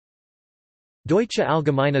Deutsche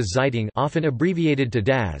Allgemeine Zeitung, often abbreviated to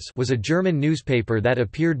DAZ, was a German newspaper that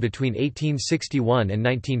appeared between 1861 and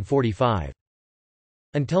 1945.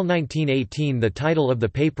 Until 1918 the title of the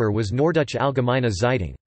paper was Norddeutsche Allgemeine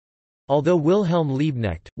Zeitung. Although Wilhelm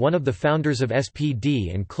Liebknecht, one of the founders of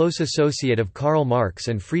SPD and close associate of Karl Marx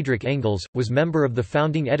and Friedrich Engels, was member of the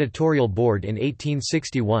founding editorial board in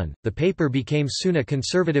 1861, the paper became soon a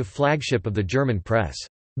conservative flagship of the German press,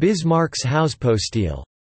 Bismarck's Hauspostil.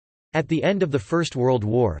 At the end of the First World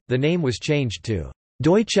War, the name was changed to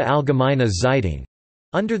Deutsche Allgemeine Zeitung,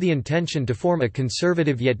 under the intention to form a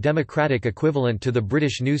conservative yet democratic equivalent to the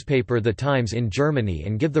British newspaper The Times in Germany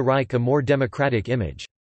and give the Reich a more democratic image.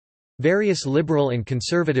 Various liberal and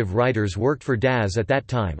conservative writers worked for DAZ at that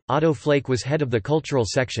time. Otto Flake was head of the cultural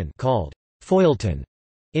section, called Feuilleton,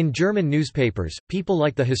 in German newspapers. People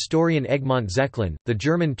like the historian Egmont Zecklin, the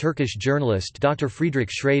German-Turkish journalist Dr. Friedrich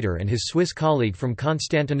Schrader and his Swiss colleague from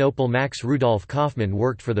Constantinople Max Rudolf Kaufmann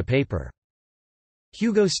worked for the paper.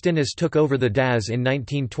 Hugo Stinnes took over the DAZ in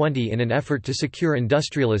 1920 in an effort to secure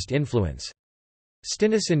industrialist influence.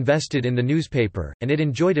 Stinnes invested in the newspaper, and it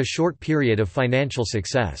enjoyed a short period of financial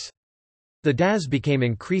success. The DAZ became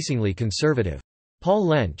increasingly conservative. Paul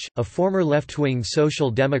Lensch, a former left-wing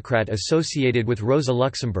social democrat associated with Rosa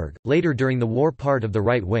Luxemburg, later during the war part of the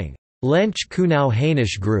right-wing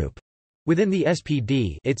Lensch-Kuhnau-Hainisch group within the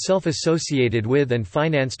SPD, itself associated with and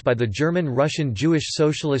financed by the German-Russian Jewish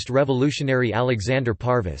socialist revolutionary Alexander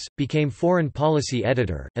Parvus, became foreign policy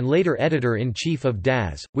editor, and later editor-in-chief of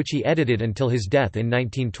DAZ, which he edited until his death in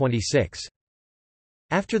 1926.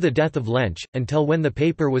 After the death of Lensch, until when the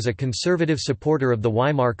paper was a conservative supporter of the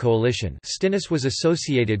Weimar Coalition, Stinnes was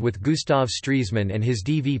associated with Gustav Stresemann and his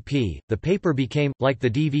DVP. The paper became, like the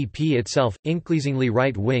DVP itself, increasingly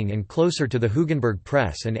right-wing and closer to the Hugenberg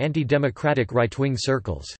press and anti-democratic right-wing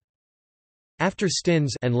circles. After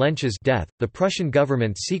Stinnes and Lensch's death, the Prussian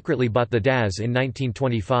government secretly bought the DAZ in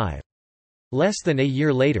 1925. Less than a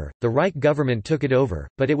year later, the Reich government took it over,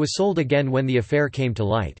 but it was sold again when the affair came to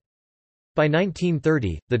light. By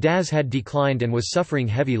 1930, the DAZ had declined and was suffering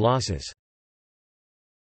heavy losses.